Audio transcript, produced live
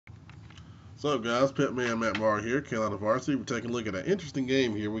What's up, guys? Pepman, Morrow here, Carolina Varsity. We're taking a look at an interesting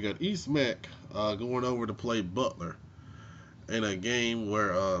game here. We got East Meck going over to play Butler in a game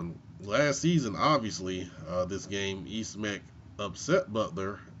where last season, obviously, this game, East Meck upset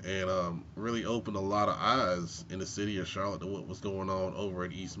Butler and really opened a lot of eyes in the city of Charlotte to what was going on over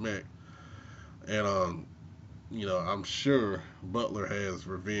at East Meck. And, I'm sure Butler has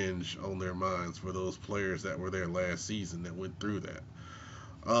revenge on their minds for those players that were there last season that went through that.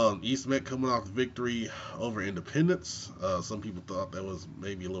 East Meck coming off the victory over Independence. Some people thought that was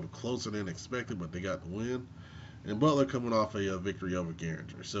maybe a little closer than expected, but they got the win. And Butler coming off a victory over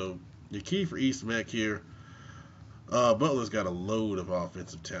Garinger. So the key for East Meck here, Butler's got a load of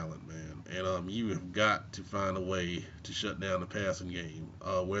offensive talent, man, and you have got to find a way to shut down the passing game,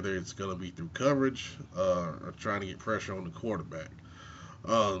 whether it's going to be through coverage or trying to get pressure on the quarterback.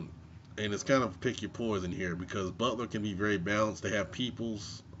 Um, and it's kind of pick your poison here because Butler can be very balanced. They have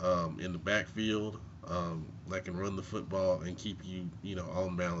peoples in the backfield that can run the football and keep you,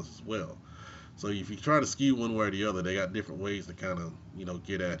 on balance as well. So if you try to skew one way or the other, they got different ways to kind of,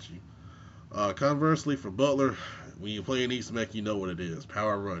 get at you. Conversely, for Butler, when you play in East Meck, you know what it is: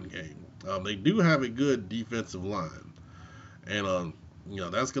 power run game. They do have a good defensive line, and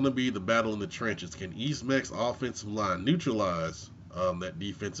that's going to be the battle in the trenches. Can East Meck's offensive line neutralize that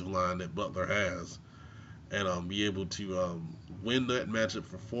defensive line that Butler has, and be able to win that matchup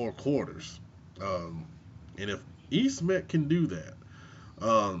for 4 quarters? And if East Meck can do that,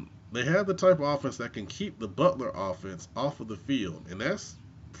 they have the type of offense that can keep the Butler offense off of the field, and that's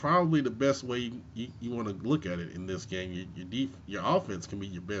probably the best way you want to look at it in this game. Your offense can be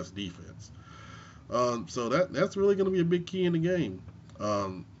your best defense. So that's really going to be a big key in the game.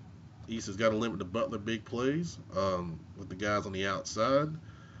 East has got to limit the Butler big plays with the guys on the outside.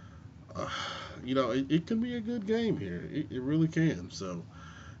 Uh, it can be a good game here. It really can. So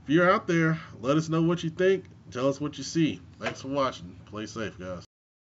if you're out there, let us know what you think. Tell us what you see. Thanks for watching. Play safe, guys.